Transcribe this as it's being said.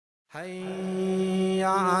حي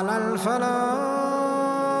على الفلاح.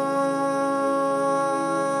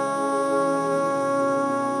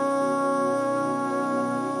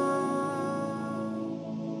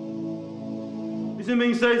 Human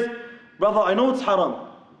being says, brother, I know it's haram.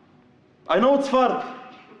 I know it's fard,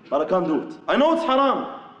 but I can't do it. I know it's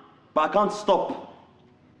haram, but I can't stop.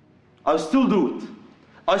 I still do it.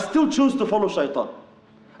 I still choose to follow shaitan.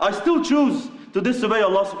 I still choose to disobey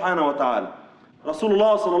Allah subhanahu wa ta'ala.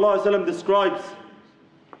 Rasulullah sallallahu alayhi wa sallam describes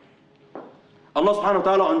Allah subhanahu wa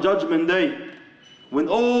ta'ala on Judgment Day, when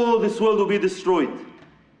all this world will be destroyed.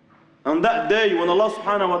 On that day when Allah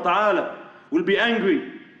subhanahu wa ta'ala will be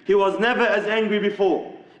angry, He was never as angry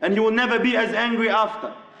before, and He will never be as angry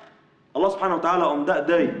after. Allah subhanahu wa ta'ala on that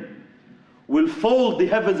day will fold the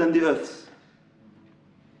heavens and the earths.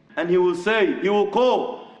 And He will say, He will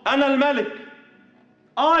call, Ana al-Malik,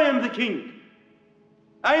 I am the king.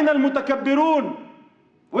 Ayn al-Mutakabbirun,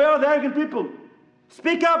 where are the arrogant people?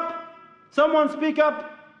 Speak up, someone speak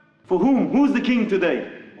up. For whom? Who's the king today?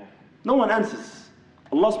 No one answers.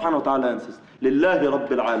 Allah subhanahu wa ta'ala answers, Lillahi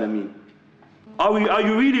Rabbil Alameen. Are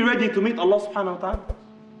you really ready to meet Allah subhanahu wa ta'ala?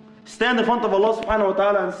 Stand in front of Allah subhanahu wa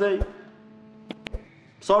ta'ala and say,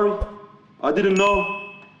 sorry, I didn't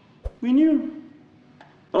know. We knew.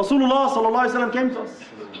 Rasulullah sallallahu alayhi wa sallam came to us.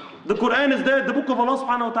 The Quran is there, the book of Allah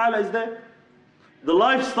subhanahu wa ta'ala is there. The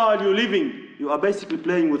lifestyle you're living, you are basically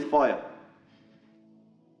playing with fire.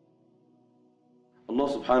 Allah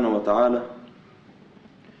subhanahu wa ta'ala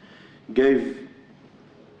gave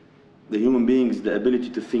the human beings the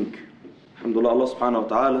ability to think. Alhamdulillah, Allah subhanahu wa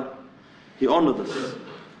ta'ala, He honored us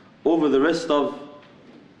over the rest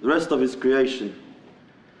of His creation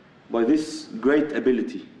by this great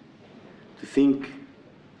ability to think,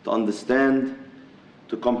 to understand,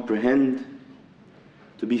 to comprehend,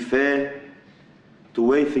 to be fair, to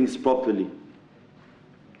weigh things properly.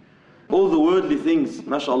 All the worldly things,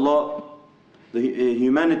 mashallah, the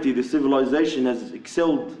humanity, the civilization has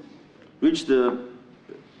excelled, reached the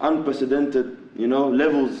unprecedented,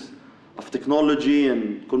 levels of technology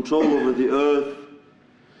and control over the earth.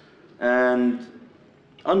 And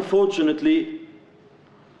unfortunately,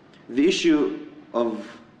 the issue of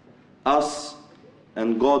us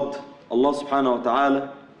and God, Allah subhanahu wa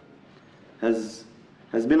ta'ala, has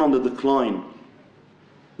been on the decline.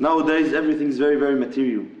 Nowadays, everything's very, very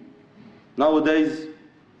material. Nowadays,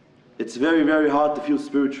 it's very, very hard to feel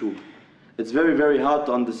spiritual. It's very, very hard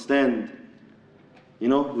to understand,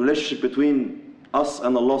 relationship between us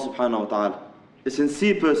and Allah subhanahu wa ta'ala. A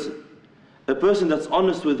sincere person, a person that's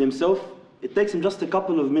honest with himself, it takes him just a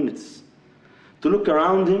couple of minutes to look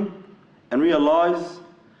around him and realize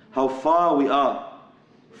how far we are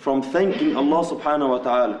from thanking Allah subhanahu wa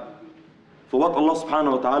ta'ala for what Allah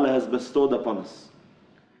subhanahu wa ta'ala has bestowed upon us.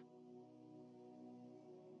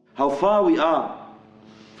 How far we are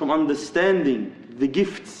from understanding the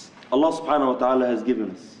gifts Allah subhanahu wa ta'ala has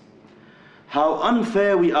given us. How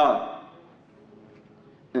unfair we are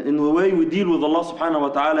in the way we deal with Allah subhanahu wa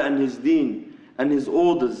ta'ala and His deen and His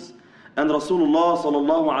orders and Rasulullah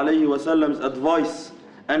sallallahu alayhi wa sallam's advice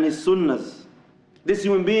and His sunnahs. This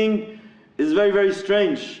human being is very, very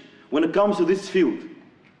strange when it comes to this field.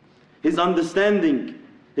 His understanding,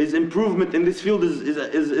 his improvement in this field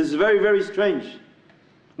is very, very strange.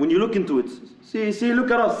 When you look into it, see, look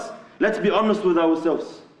at us. Let's be honest with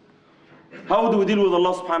ourselves. How do we deal with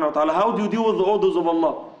Allah subhanahu wa ta'ala? How do you deal with the orders of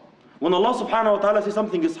Allah? When Allah subhanahu wa ta'ala says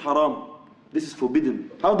something is haram, this is forbidden,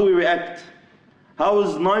 how do we react? How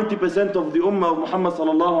is 90% of the ummah of Muhammad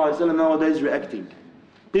sallallahu alayhi wa sallam nowadays reacting?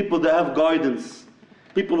 People that have guidance,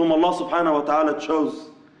 people whom Allah subhanahu wa ta'ala chose,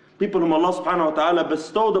 people whom Allah subhanahu wa ta'ala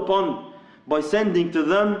bestowed upon by sending to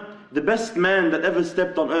them the best man that ever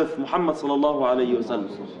stepped on earth, Muhammad sallallahu alayhi wa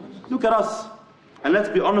sallam. Look at us, and let's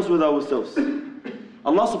be honest with ourselves.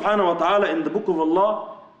 Allah subhanahu wa ta'ala in the book of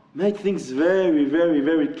Allah made things very, very,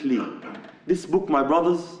 very clear. This book, my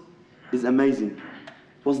brothers, is amazing.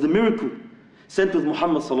 It was the miracle sent with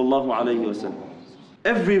Muhammad sallallahu alayhi wa sallam.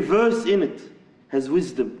 Every verse in it has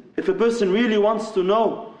wisdom. If a person really wants to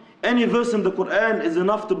know, any verse in the Quran is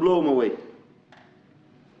enough to blow him away,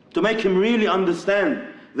 to make him really understand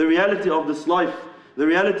the reality of this life, the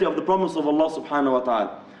reality of the promise of Allah subhanahu wa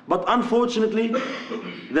ta'ala. But unfortunately,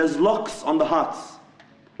 there's locks on the hearts,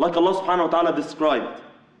 like Allah subhanahu wa ta'ala described.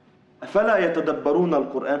 أَفَلَا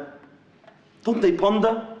يَتَدَبَّرُونَ الْقُرْآنِ. Don't they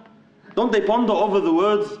ponder? Don't they ponder over the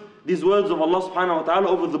words, these words of Allah subhanahu wa ta'ala,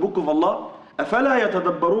 over the book of Allah? أَفَلَا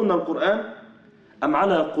يَتَدَبَّرُونَ الْقُرْآنِ أَمْ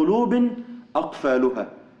عَلَى قُلُوبٍ أَقْفَالُهَا.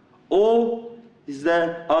 Or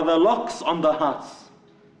are there locks on the hearts?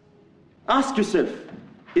 Ask yourself,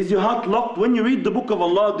 is your heart locked? When you read the book of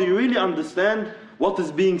Allah, do you really understand what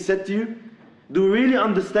is being said to you? Do we really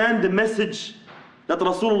understand the message that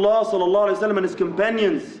Rasulullah sallallahu alaihi wasallam and his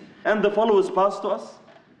companions and the followers passed to us?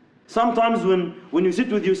 Sometimes when you sit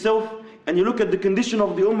with yourself and you look at the condition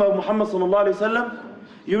of the Ummah of Muhammad sallallahu alaihi wasallam,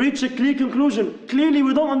 you reach a clear conclusion. Clearly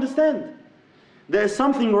we don't understand. There is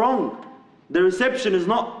something wrong. The reception is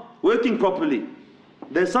not working properly.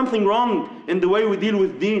 There's something wrong in the way we deal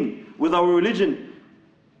with deen, with our religion.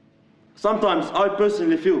 Sometimes I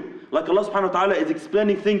personally feel like Allah subhanahu wa ta'ala is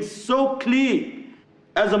explaining things so clear.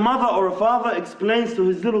 As a mother or a father explains to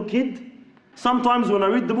his little kid, sometimes when I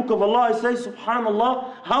read the book of Allah, I say,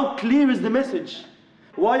 subhanallah, how clear is the message?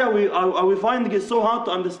 Why are we finding it so hard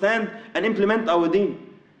to understand and implement our deen?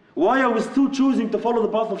 Why are we still choosing to follow the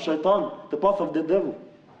path of shaitan, the path of the devil?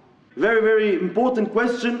 Very, very important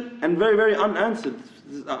question and very, very unanswered.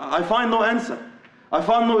 I find no answer. I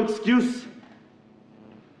find no excuse.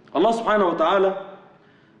 Allah subhanahu wa ta'ala,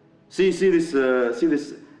 see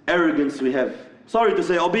this arrogance we have. Sorry to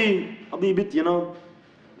say, I'll be a bit,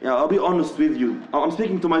 I'll be honest with you. I'm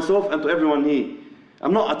speaking to myself and to everyone here.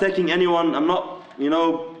 I'm not attacking anyone. I'm not,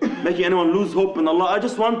 making anyone lose hope in Allah. I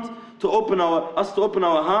just want to open us to open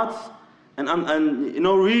our hearts and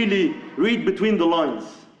really read between the lines.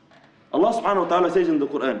 Allah subhanahu wa ta'ala says in the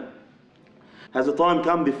Quran, has a time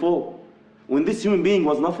come before when this human being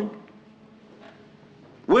was nothing?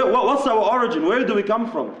 What's our origin? Where do we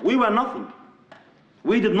come from? We were nothing.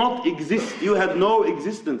 We did not exist. You had no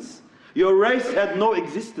existence. Your race had no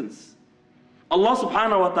existence. Allah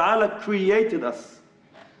subhanahu wa ta'ala created us.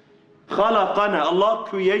 Khalaqana, Allah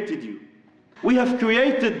created you. We have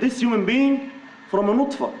created this human being from a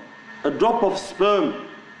nutfa, a drop of sperm.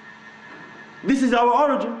 This is our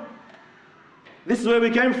origin. This is where we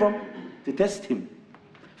came from, to test him.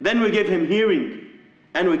 Then we gave him hearing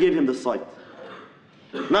and we gave him the sight.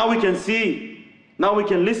 Now we can see, now we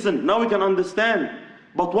can listen, now we can understand.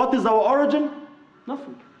 But what is our origin?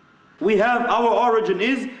 Nothing. Our origin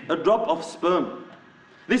is a drop of sperm.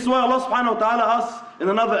 This is why Allah subhanahu wa ta'ala asks in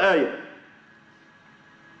another ayah,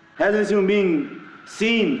 has this human being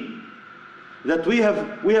seen that we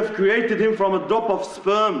have created him from a drop of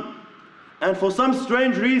sperm, and for some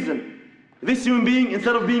strange reason, this human being,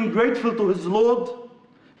 instead of being grateful to his Lord,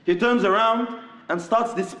 he turns around and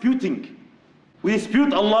starts disputing. We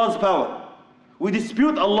dispute Allah's power. We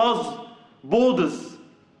dispute Allah's borders.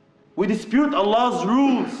 We dispute Allah's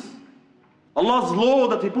rules. Allah's law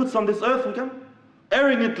that He puts on this earth. We can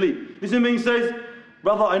arrogantly. This human being says,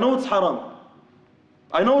 brother, I know it's haram.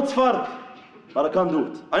 I know it's fard, but I can't do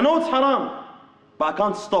it. I know it's haram, but I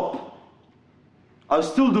can't stop. I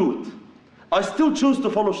still do it. I still choose to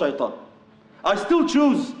follow shaitan. I still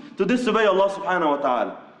choose to disobey Allah subhanahu wa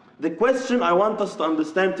ta'ala. The question I want us to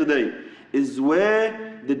understand today is,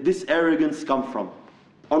 where did this arrogance come from?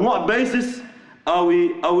 On what basis are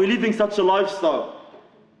we living such a lifestyle?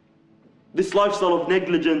 This lifestyle of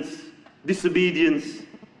negligence, disobedience,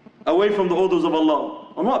 away from the orders of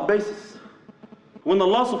Allah. On what basis? When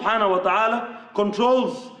Allah subhanahu wa ta'ala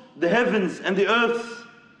controls the heavens and the earth,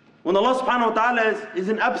 when Allah subhanahu wa ta'ala is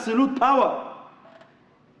in absolute power,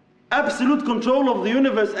 absolute control of the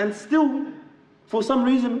universe, and still, for some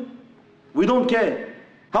reason, we don't care.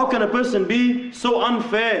 How can a person be so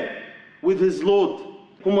unfair with his Lord,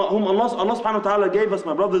 whom Allah subhanahu wa ta'ala gave us,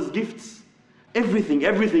 my brothers, gifts?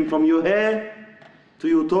 Everything from your hair to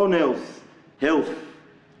your toenails, health,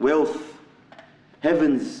 wealth,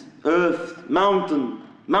 heavens, earth,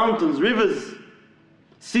 mountains, rivers,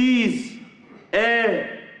 seas,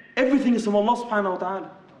 air, everything is from Allah subhanahu wa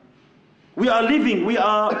ta'ala. We are living, we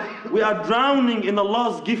are drowning in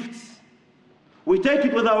Allah's gifts. We take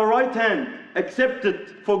it with our right hand, accept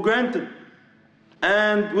it for granted,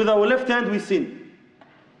 and with our left hand we sin.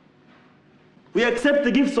 We accept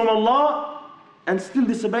the gifts from Allah and still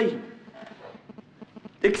disobey Him.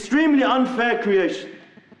 Extremely unfair creation.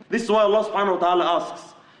 This is why Allah subhanahu wa ta'ala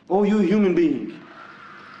asks, oh you human being,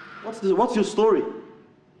 what's your story?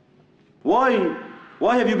 Why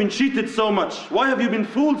have you been cheated so much? Why have you been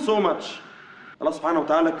fooled so much? Allah subhanahu wa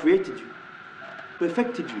ta'ala created you,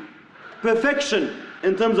 perfected you. Perfection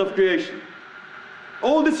in terms of creation.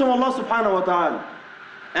 All this from Allah subhanahu wa ta'ala.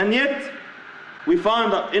 And yet, we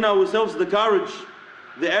find in ourselves the courage,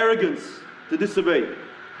 the arrogance to disobey,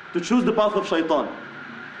 to choose the path of shaitan.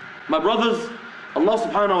 My brothers, Allah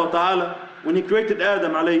subhanahu wa ta'ala, when He created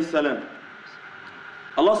Adam alayhi salam,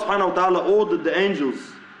 Allah subhanahu wa ta'ala ordered the angels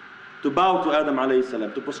to bow to Adam alayhi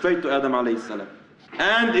salam, to prostrate to Adam alayhi salam.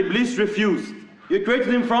 And Iblis refused. You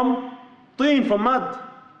created him from teen, from mud.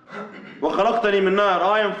 وَخَلَقْتَنِي مِن نَارٍ,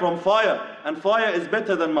 I am from fire, and fire is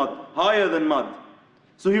better than mud, higher than mud.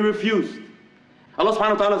 So he refused. Allah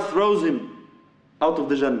subhanahu wa ta'ala throws him out of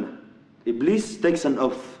the Jannah. Iblis takes an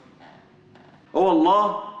oath. Oh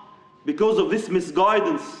Allah, because of this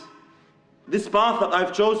misguidance, this path that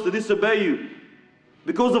I've chose to disobey you,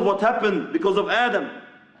 because of what happened, because of Adam,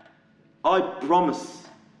 I promise,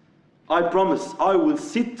 I will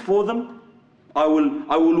sit for them, I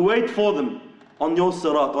will wait for them on your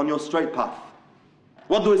sirat, on your straight path.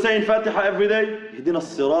 What do we say in Fatiha every day? Ihdina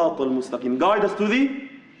as-sirat al-mustaqim. Guide us to the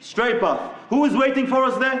straight path. Who is waiting for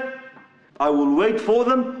us there? I will wait for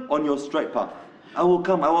them on your straight path. I will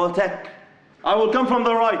come, I will attack. I will come from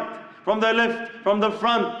the right, from the left, from the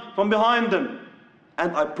front, from behind them.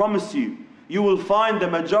 And I promise you, you will find the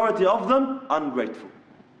majority of them ungrateful.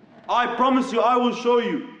 I promise you, I will show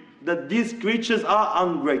you that these creatures are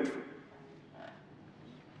ungrateful.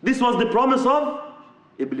 This was the promise of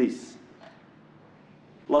Iblis.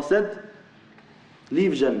 Allah said,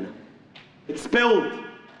 leave Jannah. Expelled,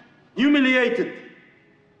 humiliated.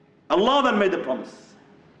 Allah then made a promise.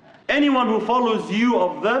 Anyone who follows you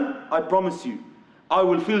of them, I promise you, I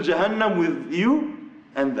will fill Jahannam with you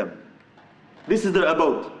and them. This is their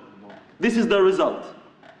abode. This is the result.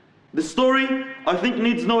 The story, I think,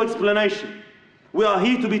 needs no explanation. We are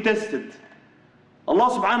here to be tested. Allah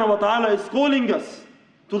subhanahu wa ta'ala is calling us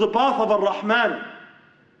to the path of Ar-Rahman.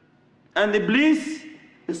 And Iblis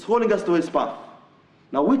is calling us to his path.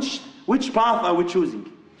 Now which path are we choosing?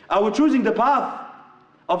 Are we choosing the path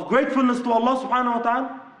of gratefulness to Allah subhanahu wa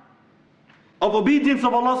ta'ala? Of obedience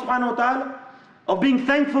of Allah subhanahu wa ta'ala? Of being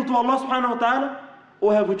thankful to Allah subhanahu wa ta'ala?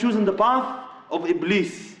 Or have we chosen the path of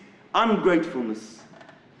Iblis, ungratefulness?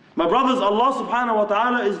 My brothers, Allah subhanahu wa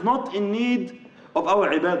ta'ala is not in need of our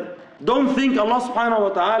ibadah. Don't think Allah subhanahu wa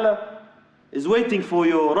ta'ala is waiting for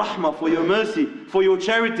your rahmah, for your mercy, for your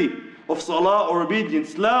charity of salah or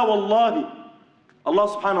obedience. La wallahi. Allah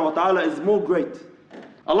subhanahu wa ta'ala is more great.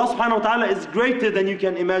 Allah subhanahu wa ta'ala is greater than you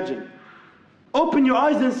can imagine. Open your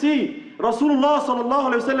eyes and see. Rasulullah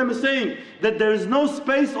sallallahu alayhi wa sallam is saying that there is no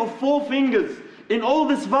space of 4 fingers in all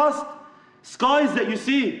this vast skies that you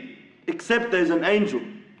see, except there is an angel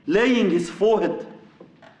laying his forehead,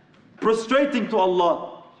 prostrating to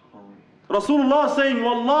Allah. Rasulullah saying,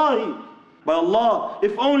 Wallahi, by Allah,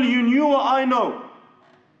 if only you knew what I know,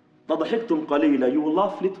 لَضَحِكْتُمْ قَلِيلًا, you will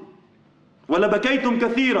laugh little. وَلَبَكَيْتُمْ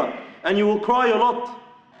كَثِيرًا, and you will cry a lot.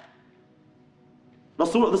 The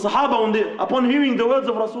Sahaba, upon hearing the words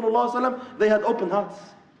of Rasulullah, they had open hearts.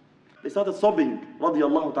 They started sobbing,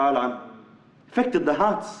 radiyallahu ta'ala anhu. Affected the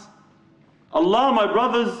hearts. Allah, my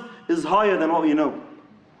brothers, is higher than what you know.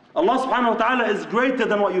 Allah subhanahu wa ta'ala is greater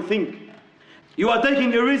than what you think. You are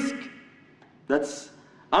taking a risk that's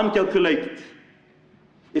uncalculated.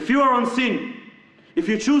 If you are on sin, if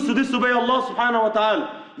you choose to disobey Allah subhanahu wa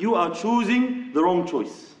ta'ala, you are choosing the wrong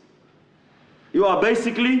choice. You are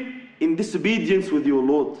basically in disobedience with your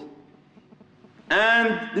Lord.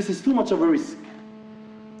 And this is too much of a risk.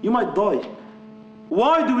 You might die.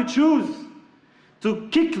 Why do we choose to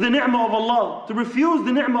kick the ni'mah of Allah, to refuse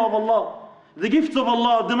the ni'mah of Allah, the gifts of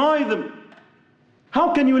Allah, deny them?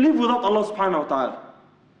 How can you live without Allah subhanahu wa ta'ala?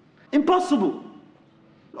 Impossible.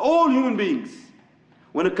 All human beings,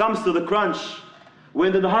 when it comes to the crunch,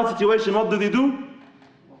 when in the hard situation, what do?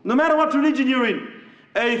 No matter what religion you're in,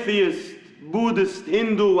 atheist, Buddhist,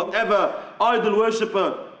 Hindu, whatever, idol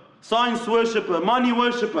worshipper, science worshipper, money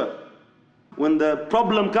worshipper, when the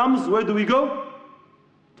problem comes, where do we go?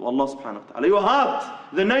 To Allah subhanahu wa ta'ala. Your heart,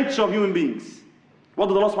 the nature of human beings. What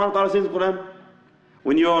did Allah subhanahu wa ta'ala say in the Quran?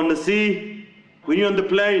 When you're on the sea, when you're on the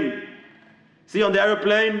plane, see on the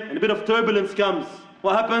aeroplane, and a bit of turbulence comes,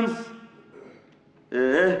 what happens?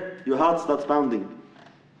 Your heart starts pounding.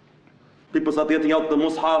 People start getting out the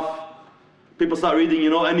mushaf. People start reading,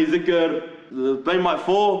 any zikr. The plane might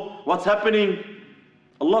fall. What's happening?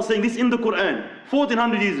 Allah saying this in the Quran,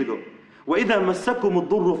 1400 years ago. وَإِذَا مَسَّكُمُ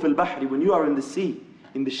الضُّرُّ فِي الْبَحْرِ, when you are in the sea,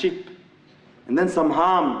 in the ship, and then some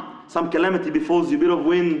harm, some calamity befalls you, a bit of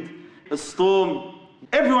wind, a storm,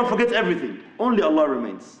 everyone forgets everything. Only Allah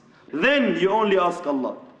remains. Then you only ask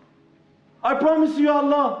Allah. I promise you,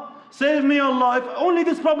 Allah, save me, Allah. If only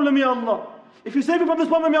this problem, Ya Allah. If you save me from this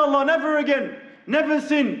problem, Ya Allah, never again. Never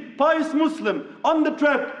sin. Pious Muslim. On the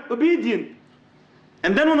track. Obedient.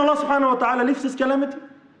 And then when Allah subhanahu wa ta'ala lifts this calamity,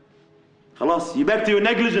 khalas, you back to your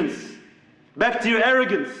negligence. Back to your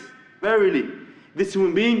arrogance. Verily, this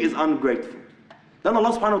human being is ungrateful. Then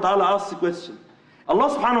Allah subhanahu wa ta'ala asks the question. Allah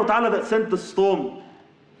subhanahu wa ta'ala that sent the storm,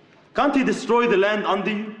 can't He destroy the land under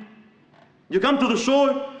you? You come to the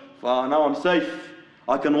shore, now I'm safe.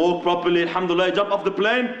 I can walk properly, alhamdulillah, jump off the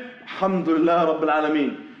plane, alhamdulillah rabbil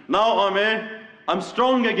alameen. Now I'm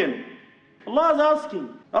strong again. Allah is asking,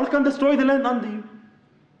 Allah can destroy the land under you.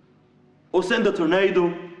 Or send a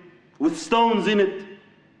tornado, with stones in it?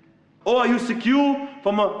 Or are you secure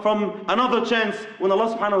from another chance when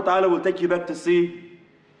Allah subhanahu wa ta'ala will take you back to sea?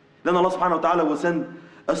 Then Allah subhanahu wa ta'ala will send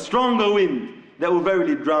a stronger wind that will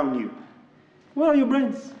verily drown you. Where are your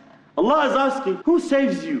brains? Allah is asking, who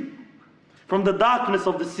saves you from the darkness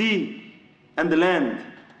of the sea and the land?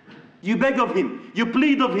 You beg of Him, you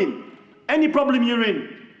plead of Him. Any problem you're in,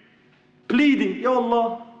 pleading, Ya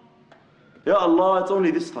Allah, Ya Allah, it's only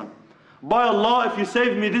this time. By Allah, if you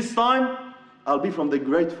save me this time, I'll be from the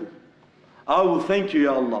grateful. I will thank you,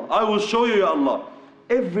 Ya Allah. I will show you, Ya Allah.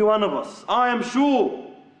 Every one of us, I am sure,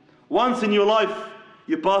 once in your life,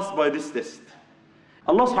 you passed by this test.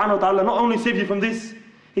 Allah subhanahu wa ta'ala not only saved you from this,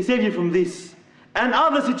 He saved you from this and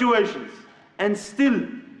other situations. And still,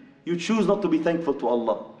 you choose not to be thankful to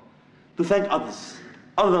Allah, to thank others,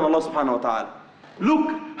 other than Allah subhanahu wa ta'ala.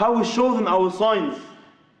 Look how we show them our signs.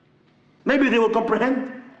 Maybe they will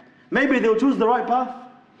comprehend. Maybe they will choose the right path.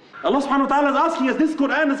 Allah subhanahu wa ta'ala is asking us, this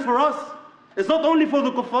Quran is for us. It's not only for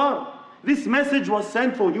the kuffar. This message was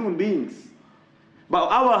sent for human beings. But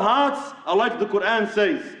our hearts are like the Quran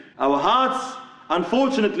says. Our hearts,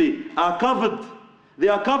 unfortunately, are covered. They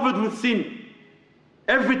are covered with sin.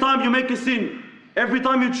 Every time you make a sin, every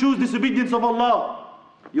time you choose disobedience of Allah,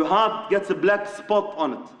 your heart gets a black spot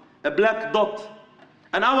on it, a black dot.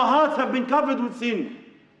 And our hearts have been covered with sin.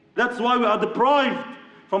 That's why we are deprived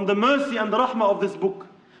from the mercy and the rahmah of this book,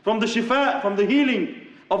 from the shifa, from the healing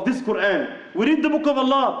of this Quran. We read the book of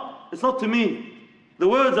Allah. It's not to me. The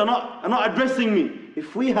words are not addressing me.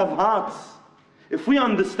 If we have hearts, if we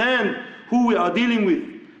understand who we are dealing with,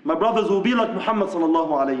 my brothers will be like Muhammad sallallahu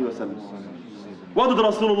alayhi wa sallam. What did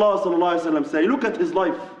Rasulullah sallallahu alayhi wa sallam say? Look at his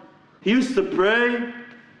life. He used to pray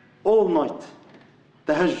all night,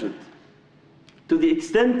 tahajjud, to the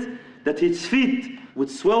extent that his feet would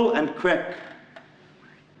swell and crack.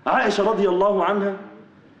 Aisha radiallahu anha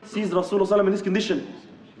sees Rasulullah sallallahu in this condition.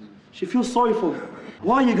 She feels sorry for him.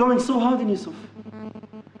 Why are you going so hard in yourself?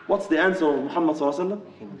 What's the answer of Muhammad sallallahu alaihi wasallam?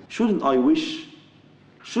 Shouldn't I wish?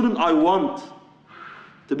 Shouldn't I want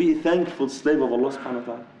to be a thankful slave of Allah subhanahu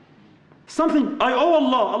wa ta'ala? Something I owe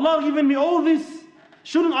Allah. Allah given me all this.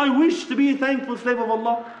 Shouldn't I wish to be a thankful slave of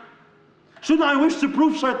Allah? Shouldn't I wish to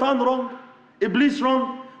prove shaitan wrong, Iblis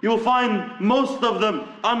wrong? You will find most of them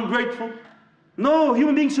ungrateful. No,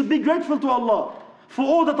 human beings should be grateful to Allah for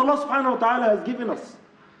all that Allah subhanahu wa ta'ala has given us.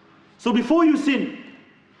 So before you sin,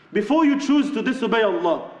 before you choose to disobey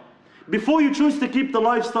Allah, before you choose to keep the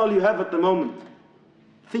lifestyle you have at the moment,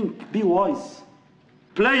 think, be wise.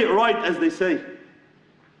 Play it right, as they say.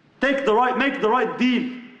 Make the right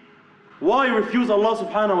deal. Why refuse Allah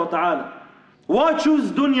subhanahu wa ta'ala? Why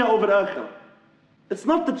choose dunya over akhirah? It's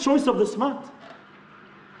not the choice of the smart.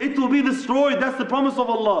 It will be destroyed. That's the promise of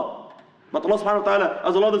Allah. But Allah subhanahu wa ta'ala,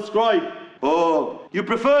 as Allah described, oh, you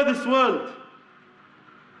prefer this world.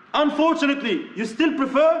 Unfortunately, you still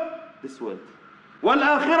prefer this world.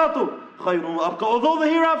 وَالْآخِرَةُ خَيْرٌ وَأَبْقَى. Although the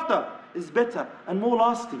hereafter is better and more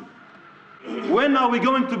lasting. When are we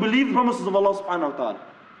going to believe the promises of Allah subhanahu wa ta'ala?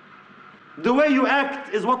 The way you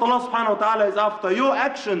act is what Allah subhanahu wa ta'ala is after. Your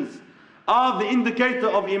actions are the indicator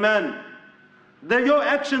of Iman. Your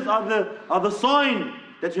actions are the sign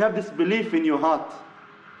that you have this belief in your heart.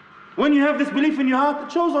 When you have this belief in your heart,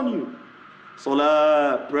 it shows on you.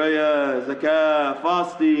 Salah, prayer, zakah,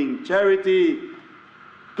 fasting, charity,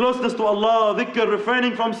 closeness to Allah, dhikr,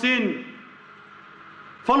 refraining from sin,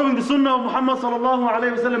 following the sunnah of Muhammad sallallahu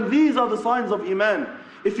alayhi wa sallam. These are the signs of Iman.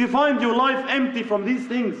 If you find your life empty from these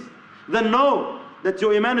things, then know that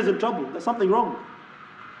your Iman is in trouble. There's something wrong.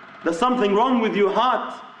 There's something wrong with your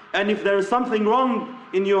heart. And if there is something wrong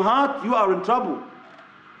in your heart, you are in trouble.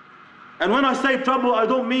 And when I say trouble, I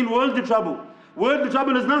don't mean worldly trouble. Worldly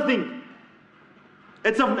trouble is nothing.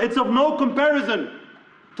 It's of no comparison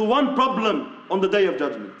to one problem on the day of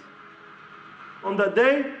judgment. On that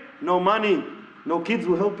day, no money, no kids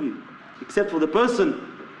will help you, except for the person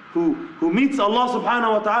who meets Allah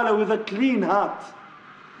subhanahu wa ta'ala with a clean heart.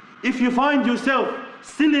 If you find yourself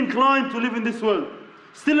still inclined to live in this world,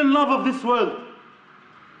 still in love of this world,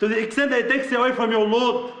 to the extent that it takes you away from your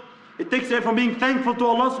Lord, it takes you away from being thankful to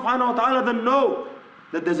Allah subhanahu wa ta'ala, then know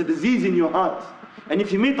that there's a disease in your heart. And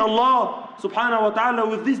if you meet Allah subhanahu wa ta'ala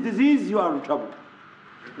with this disease, you are in trouble.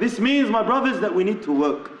 This means, my brothers, that we need to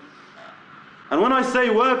work. And when I say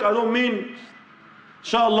work, I don't mean,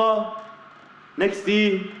 inshallah, next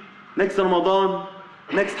year, next Ramadan,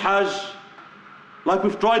 next Hajj, like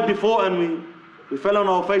we've tried before and we fell on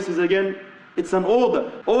our faces again. It's an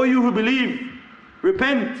order. All you who believe,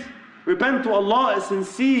 repent. Repent to Allah a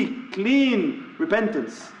sincere, clean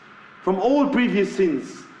repentance from all previous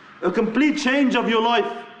sins. A complete change of your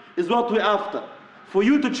life is what we're after. For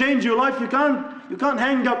you to change your life, you can't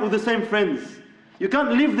hang out with the same friends. You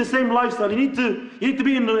can't live the same lifestyle. You need to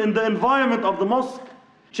be in the environment of the mosque.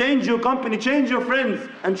 Change your company, change your friends,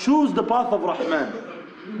 and choose the path of Rahman.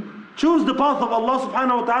 Choose the path of Allah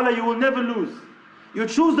subhanahu wa ta'ala, you will never lose. You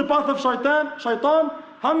choose the path of shaitan,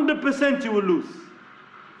 100% you will lose.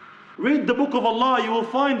 Read the book of Allah, you will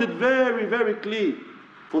find it very, very clear.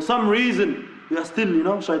 For some reason, we are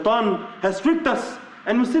still, shaitan has tricked us,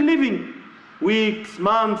 and we're still living. Weeks,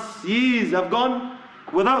 months, years have gone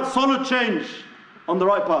without solid change on the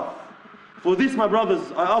right path. For this, my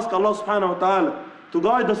brothers, I ask Allah subhanahu wa ta'ala to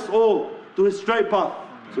guide us all to His straight path.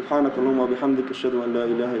 Subhanakallahumma bihamdika ashhadu an la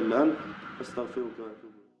ilaha illa ant astaghfiruka wa atubu.